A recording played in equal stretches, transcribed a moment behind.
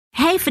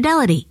Hey,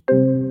 Fidelity.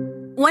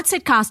 What's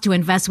it cost to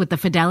invest with the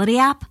Fidelity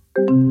app?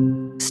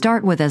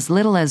 Start with as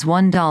little as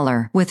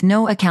 $1 with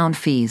no account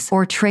fees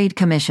or trade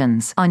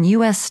commissions on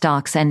U.S.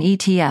 stocks and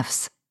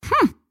ETFs.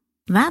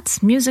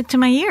 That's music to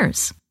my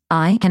ears.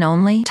 I can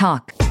only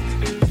talk.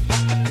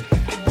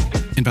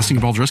 Investing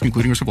involves risk,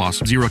 including risk of loss.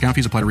 Zero account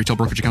fees apply to retail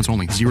brokerage accounts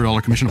only.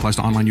 $0 commission applies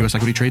to online U.S.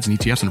 equity trades and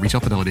ETFs and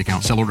retail Fidelity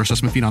accounts. Sell order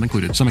assessment fee not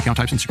included. Some account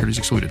types and securities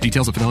excluded.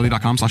 Details at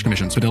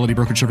fidelity.com/commissions. Fidelity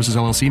Brokerage Services,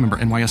 LLC, member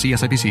NYSE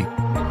SIPC.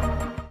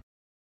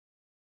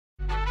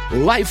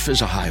 Life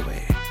is a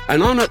highway,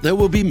 and on it there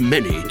will be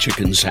many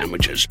chicken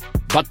sandwiches.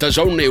 But there's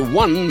only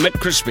one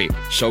McCrispy.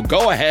 So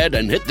go ahead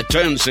and hit the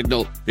turn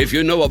signal if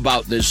you know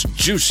about this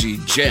juicy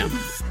gem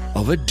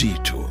of a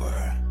detour.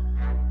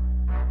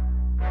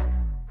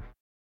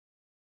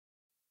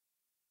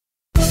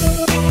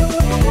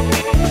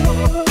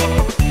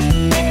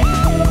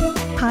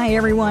 Hi,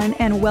 everyone,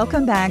 and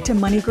welcome back to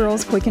Money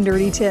Girl's Quick and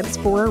Dirty Tips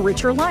for a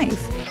Richer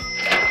Life.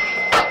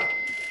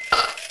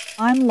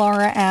 I'm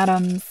Laura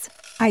Adams.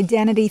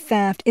 Identity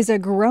theft is a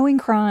growing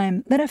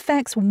crime that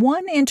affects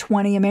 1 in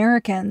 20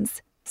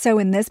 Americans. So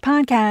in this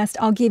podcast,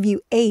 I'll give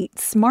you 8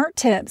 smart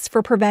tips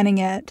for preventing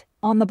it.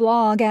 On the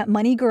blog at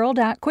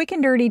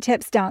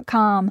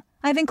moneygirl.quickanddirtytips.com,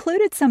 I've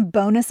included some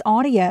bonus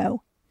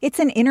audio. It's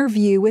an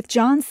interview with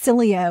John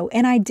Cilio,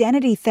 an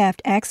identity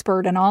theft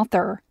expert and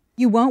author.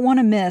 You won't want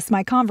to miss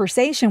my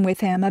conversation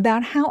with him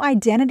about how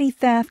identity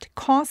theft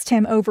cost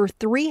him over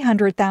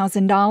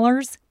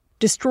 $300,000,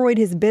 destroyed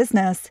his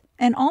business,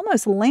 and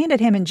almost landed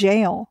him in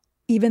jail.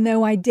 Even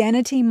though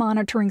identity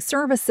monitoring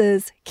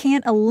services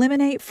can't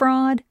eliminate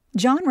fraud,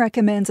 John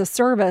recommends a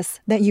service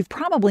that you've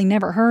probably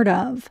never heard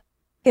of.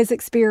 His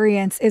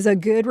experience is a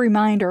good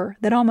reminder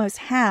that almost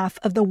half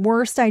of the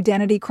worst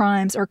identity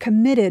crimes are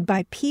committed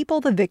by people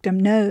the victim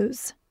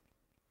knows.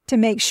 To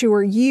make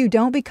sure you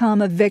don't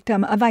become a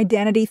victim of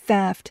identity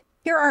theft,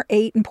 here are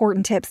 8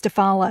 important tips to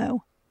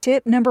follow.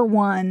 Tip number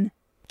 1,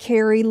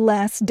 carry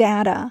less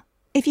data.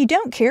 If you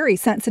don't carry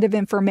sensitive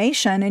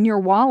information in your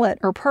wallet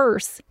or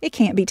purse, it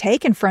can't be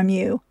taken from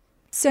you.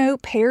 So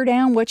pare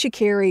down what you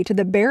carry to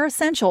the bare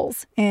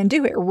essentials and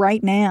do it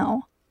right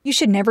now. You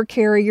should never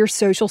carry your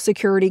Social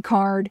Security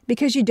card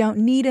because you don't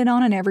need it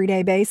on an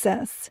everyday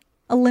basis.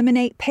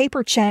 Eliminate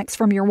paper checks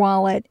from your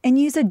wallet and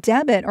use a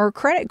debit or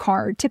credit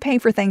card to pay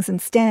for things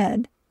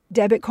instead.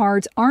 Debit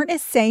cards aren't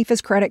as safe as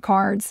credit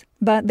cards,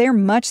 but they're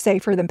much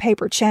safer than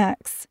paper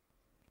checks.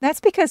 That's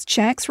because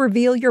checks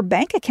reveal your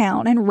bank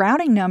account and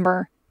routing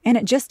number, and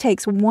it just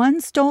takes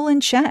one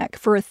stolen check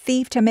for a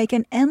thief to make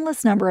an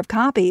endless number of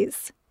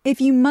copies.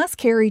 If you must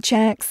carry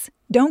checks,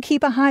 don't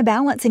keep a high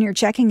balance in your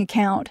checking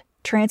account.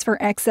 Transfer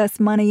excess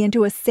money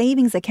into a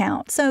savings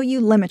account so you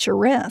limit your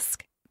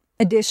risk.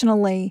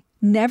 Additionally,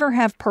 never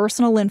have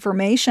personal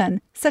information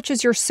such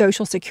as your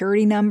Social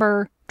Security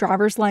number,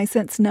 driver's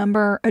license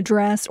number,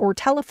 address, or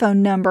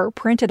telephone number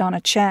printed on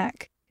a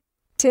check.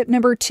 Tip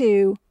number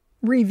 2,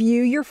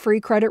 review your free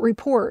credit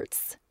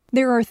reports.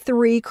 There are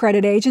 3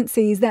 credit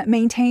agencies that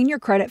maintain your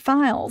credit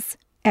files: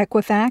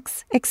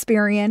 Equifax,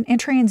 Experian,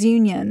 and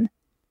TransUnion.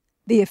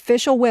 The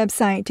official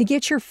website to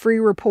get your free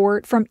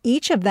report from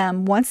each of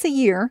them once a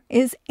year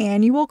is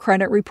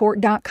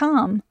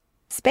annualcreditreport.com.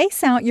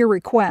 Space out your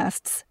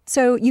requests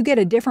so you get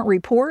a different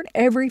report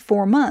every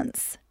 4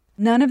 months.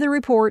 None of the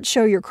reports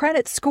show your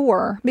credit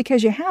score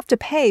because you have to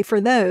pay for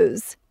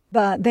those,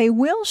 but they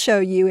will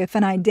show you if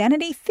an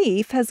identity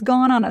thief has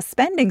gone on a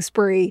spending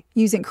spree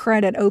using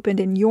credit opened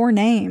in your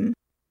name.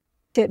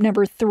 Tip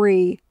number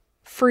 3,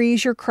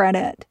 freeze your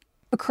credit.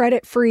 A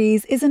credit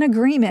freeze is an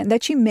agreement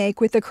that you make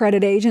with the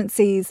credit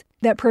agencies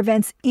that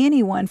prevents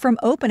anyone from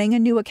opening a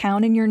new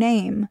account in your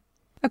name.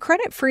 A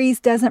credit freeze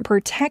doesn't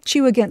protect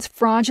you against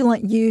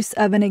fraudulent use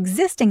of an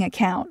existing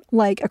account,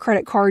 like a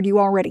credit card you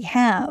already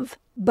have,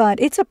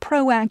 but it's a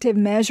proactive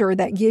measure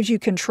that gives you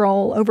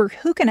control over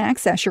who can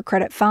access your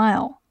credit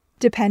file.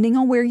 Depending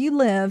on where you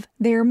live,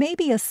 there may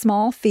be a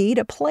small fee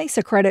to place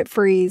a credit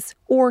freeze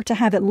or to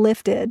have it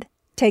lifted.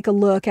 Take a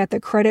look at the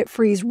credit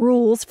freeze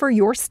rules for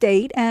your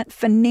state at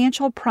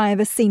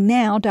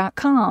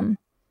financialprivacynow.com.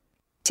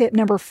 Tip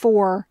number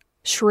 4,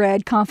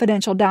 shred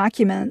confidential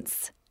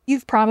documents.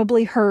 You've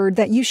probably heard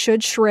that you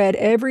should shred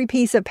every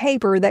piece of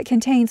paper that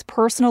contains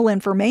personal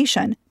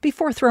information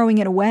before throwing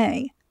it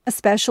away,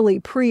 especially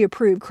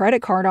pre-approved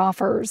credit card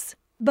offers.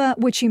 But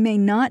what you may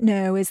not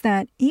know is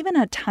that even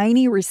a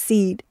tiny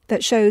receipt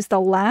that shows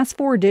the last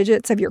 4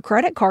 digits of your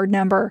credit card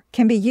number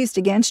can be used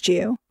against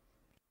you.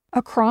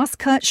 A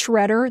cross-cut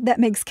shredder that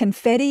makes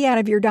confetti out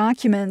of your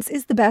documents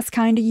is the best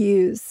kind to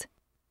use.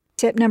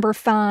 Tip number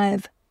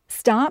 5,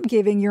 stop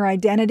giving your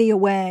identity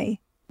away.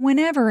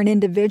 Whenever an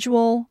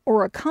individual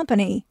or a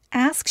company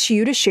asks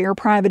you to share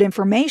private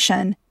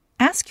information,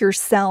 ask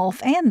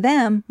yourself and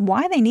them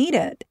why they need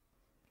it.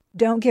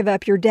 Don't give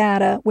up your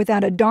data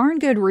without a darn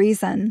good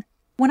reason.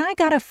 When I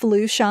got a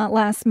flu shot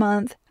last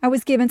month, I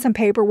was given some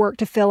paperwork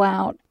to fill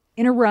out.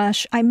 In a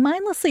rush, I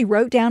mindlessly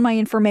wrote down my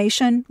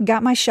information,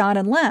 got my shot,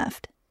 and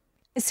left.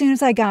 As soon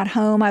as I got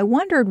home, I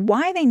wondered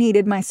why they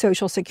needed my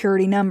Social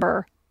Security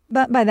number.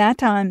 But by that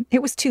time,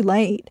 it was too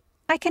late.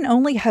 I can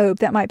only hope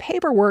that my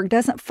paperwork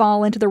doesn't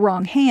fall into the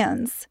wrong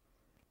hands.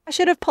 I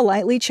should have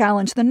politely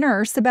challenged the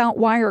nurse about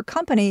why her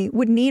company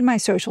would need my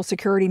Social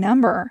Security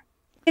number.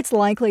 It's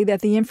likely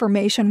that the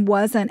information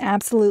wasn't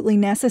absolutely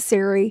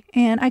necessary,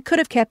 and I could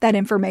have kept that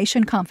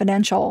information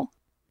confidential.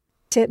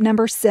 Tip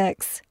number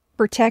 6.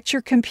 Protect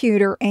your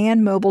computer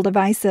and mobile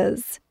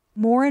devices.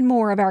 More and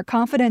more of our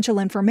confidential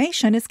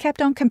information is kept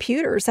on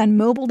computers and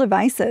mobile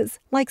devices,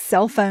 like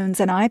cell phones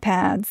and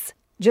iPads.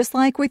 Just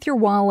like with your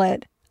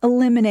wallet,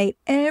 eliminate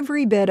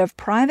every bit of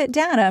private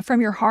data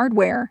from your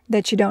hardware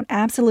that you don't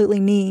absolutely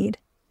need.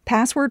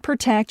 Password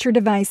protect your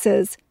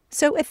devices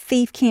so a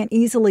thief can't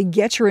easily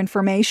get your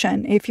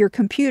information if your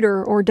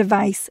computer or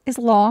device is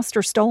lost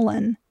or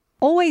stolen.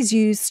 Always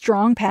use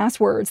strong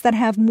passwords that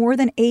have more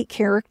than 8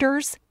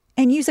 characters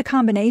and use a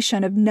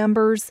combination of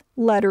numbers,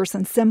 letters,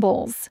 and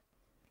symbols.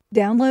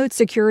 Download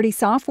security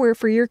software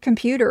for your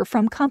computer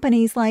from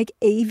companies like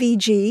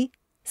AVG,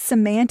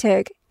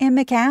 Symantec, and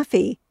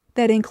McAfee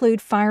that include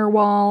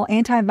firewall,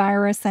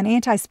 antivirus, and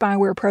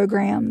anti-spyware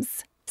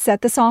programs.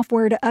 Set the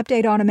software to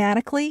update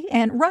automatically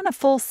and run a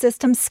full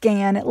system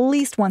scan at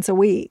least once a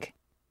week.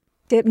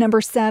 Tip number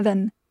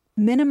 7.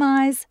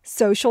 Minimize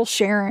social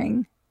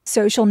sharing.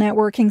 Social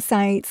networking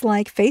sites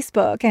like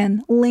Facebook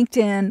and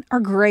LinkedIn are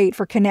great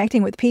for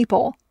connecting with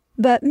people,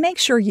 but make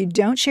sure you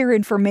don't share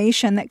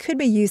information that could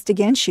be used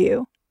against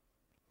you.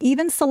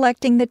 Even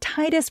selecting the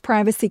tightest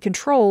privacy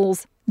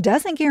controls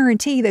doesn't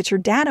guarantee that your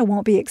data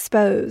won't be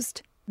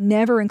exposed.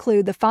 Never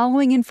include the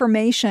following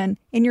information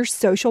in your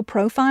social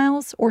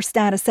profiles or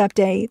status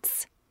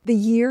updates: the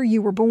year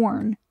you were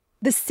born,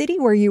 the city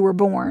where you were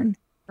born,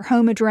 your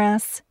home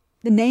address,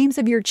 the names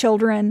of your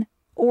children,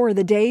 or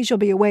the days you'll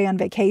be away on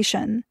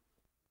vacation.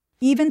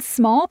 Even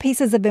small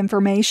pieces of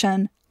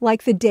information,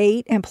 like the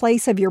date and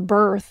place of your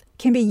birth,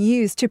 can be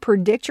used to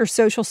predict your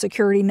Social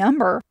Security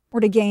number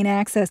or to gain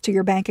access to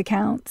your bank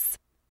accounts.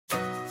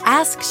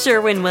 Ask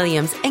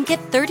Sherwin-Williams and get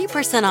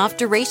 30% off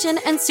Duration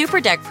and Super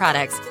Deck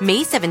products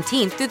May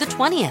 17th through the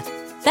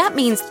 20th. That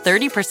means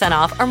 30%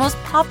 off our most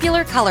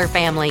popular color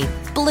family,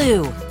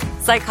 blue.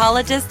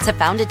 Psychologists have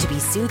found it to be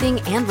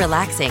soothing and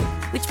relaxing,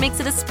 which makes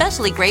it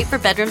especially great for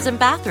bedrooms and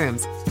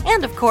bathrooms.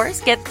 And of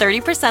course, get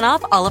 30%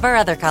 off all of our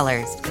other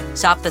colors.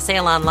 Shop the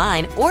sale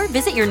online or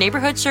visit your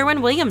neighborhood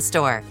Sherwin-Williams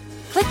store.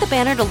 Click the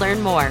banner to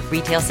learn more.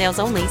 Retail sales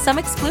only. Some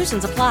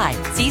exclusions apply.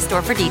 See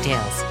store for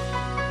details.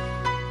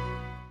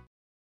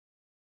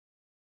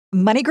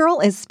 Money Girl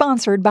is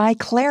sponsored by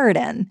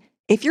Claritin.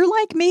 If you're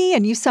like me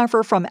and you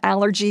suffer from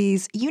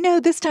allergies, you know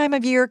this time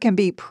of year can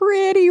be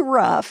pretty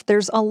rough.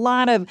 There's a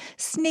lot of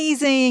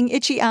sneezing,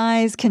 itchy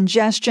eyes,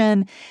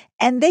 congestion,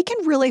 and they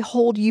can really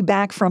hold you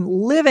back from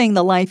living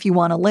the life you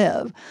want to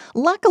live.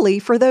 Luckily,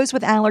 for those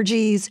with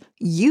allergies,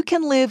 you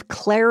can live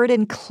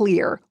Claritin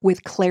Clear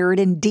with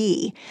Claritin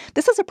D.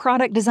 This is a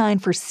product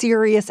designed for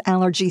serious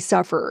allergy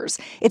sufferers.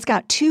 It's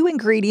got 2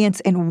 ingredients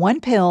in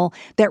 1 pill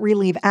that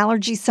relieve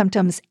allergy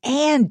symptoms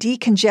and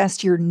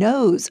decongest your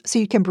nose so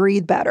you can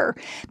breathe better.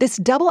 This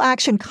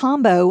double-action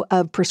combo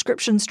of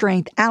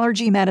prescription-strength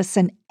allergy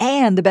medicine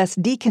and the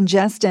best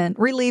decongestant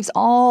relieves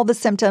all the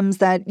symptoms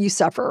that you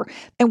suffer.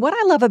 And what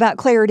I love about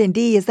Claritin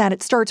D is that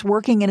it starts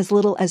working in as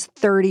little as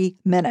 30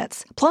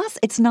 minutes. Plus,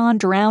 it's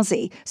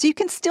non-drowsy, so you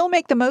can still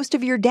make the most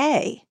of your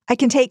day. I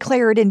can take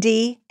Claritin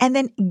D and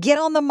then get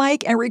on the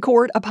mic and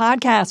record a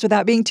podcast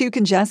without being too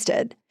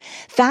congested.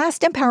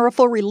 Fast and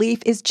powerful relief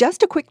is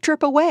just a quick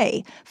trip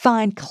away.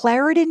 Find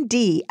Claritin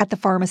D at the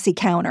pharmacy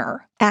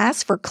counter.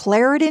 Ask for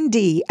Claritin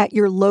D at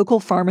your local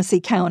pharmacy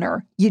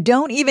counter. You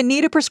don't even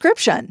need a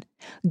prescription.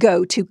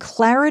 Go to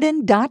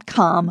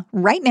Claritin.com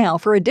right now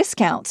for a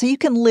discount so you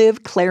can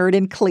live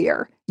Claritin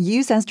Clear.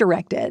 Use as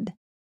directed.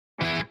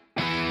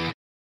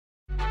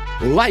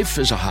 Life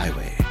is a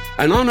highway,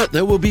 and on it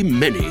there will be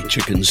many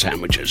chicken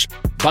sandwiches.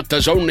 But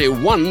there's only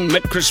one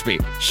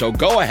McCrispy. So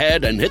go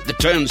ahead and hit the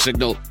turn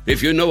signal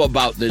if you know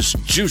about this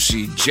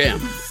juicy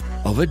gem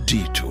of a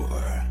detour.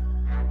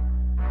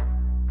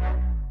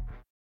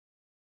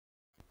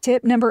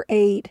 Tip number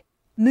 8.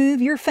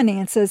 Move your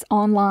finances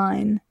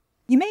online.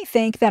 You may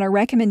think that a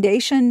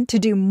recommendation to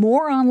do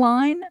more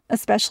online,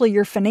 especially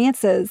your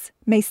finances,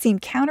 may seem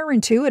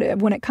counterintuitive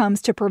when it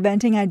comes to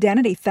preventing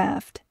identity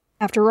theft.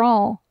 After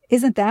all,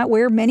 isn't that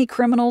where many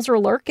criminals are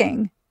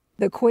lurking?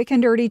 The quick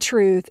and dirty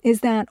truth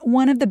is that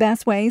one of the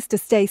best ways to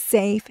stay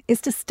safe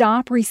is to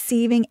stop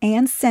receiving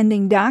and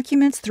sending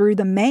documents through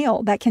the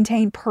mail that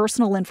contain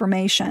personal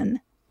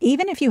information.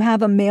 Even if you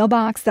have a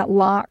mailbox that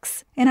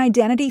locks, an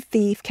identity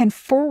thief can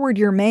forward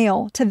your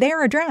mail to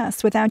their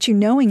address without you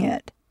knowing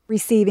it.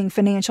 Receiving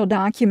financial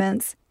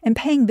documents and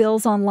paying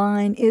bills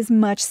online is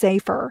much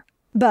safer,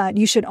 but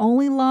you should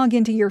only log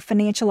into your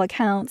financial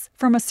accounts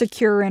from a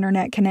secure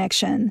internet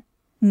connection.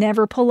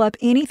 Never pull up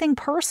anything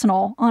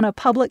personal on a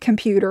public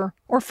computer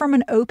or from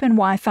an open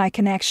Wi-Fi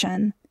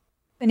connection.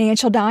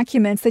 Financial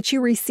documents that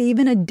you receive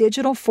in a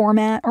digital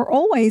format are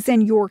always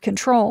in your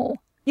control.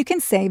 You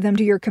can save them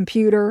to your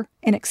computer,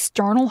 an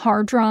external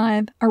hard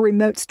drive, a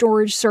remote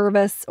storage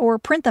service, or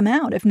print them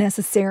out if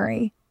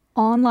necessary.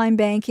 Online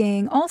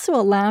banking also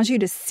allows you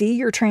to see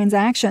your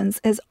transactions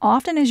as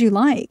often as you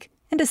like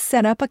and to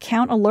set up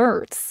account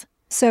alerts.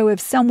 So if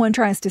someone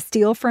tries to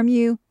steal from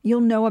you,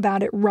 you'll know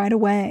about it right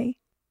away.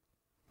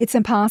 It's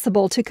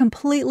impossible to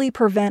completely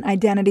prevent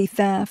identity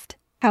theft.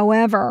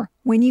 However,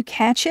 when you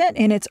catch it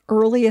in its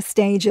earliest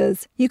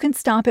stages, you can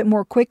stop it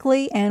more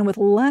quickly and with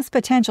less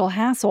potential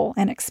hassle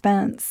and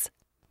expense.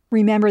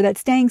 Remember that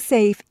staying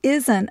safe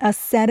isn't a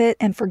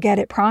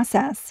set-it-and-forget-it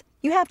process.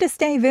 You have to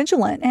stay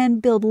vigilant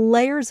and build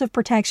layers of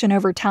protection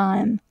over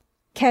time.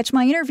 Catch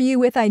my interview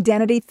with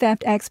identity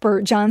theft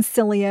expert John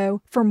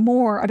Cilio for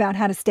more about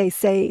how to stay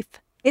safe.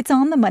 It's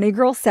on the Money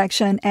Girl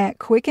section at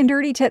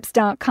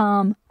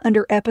quickanddirtytips.com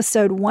under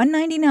episode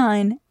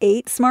 199,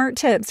 8 Smart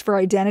Tips for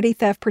Identity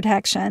Theft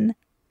Protection.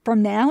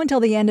 From now until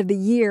the end of the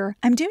year,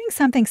 I'm doing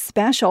something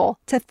special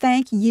to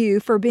thank you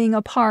for being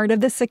a part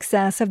of the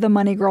success of the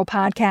Money Girl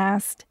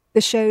podcast.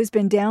 The show's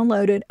been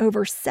downloaded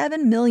over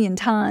 7 million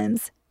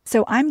times.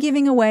 So I'm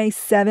giving away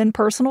 7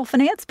 personal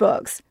finance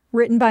books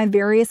written by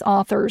various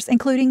authors,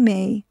 including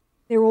me.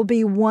 There will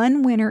be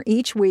one winner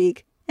each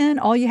week, and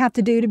all you have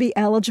to do to be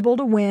eligible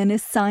to win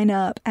is sign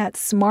up at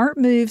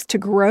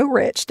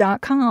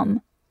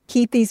smartmovestogrowrich.com.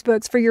 Keep these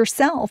books for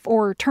yourself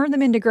or turn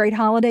them into great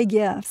holiday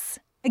gifts.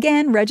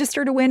 Again,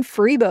 register to win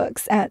free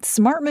books at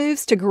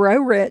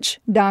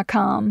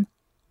smartmovestogrowrich.com.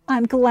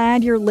 I'm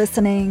glad you're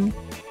listening.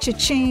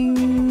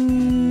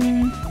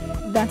 Cha-ching!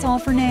 That's all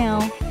for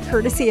now.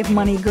 Courtesy of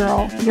Money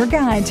Girl, your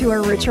guide to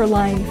a richer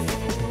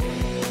life.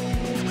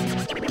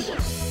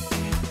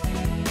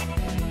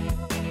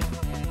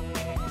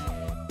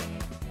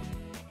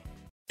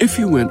 If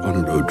you went on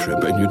a road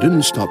trip and you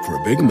didn't stop for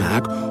a Big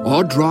Mac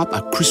or drop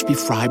a crispy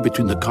fry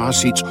between the car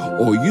seats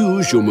or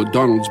use your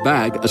McDonald's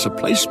bag as a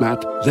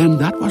placemat, then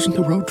that wasn't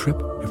a road trip.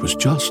 It was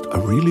just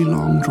a really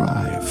long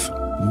drive.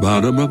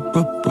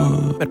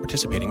 Ba-da-ba-ba-ba. At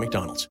participating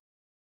McDonald's.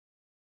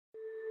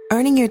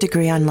 Earning your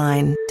degree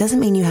online doesn't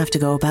mean you have to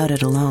go about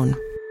it alone.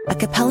 At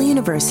Capella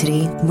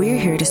University, we're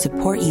here to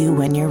support you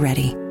when you're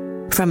ready.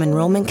 From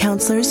enrollment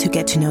counselors who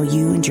get to know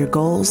you and your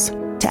goals,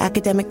 to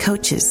academic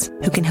coaches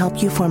who can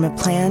help you form a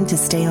plan to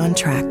stay on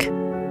track.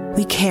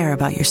 We care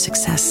about your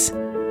success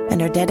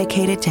and are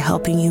dedicated to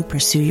helping you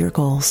pursue your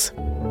goals.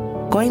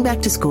 Going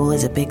back to school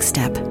is a big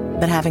step,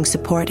 but having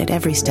support at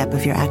every step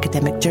of your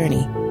academic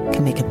journey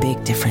can make a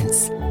big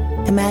difference.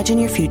 Imagine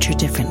your future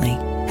differently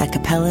at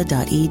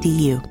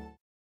capella.edu.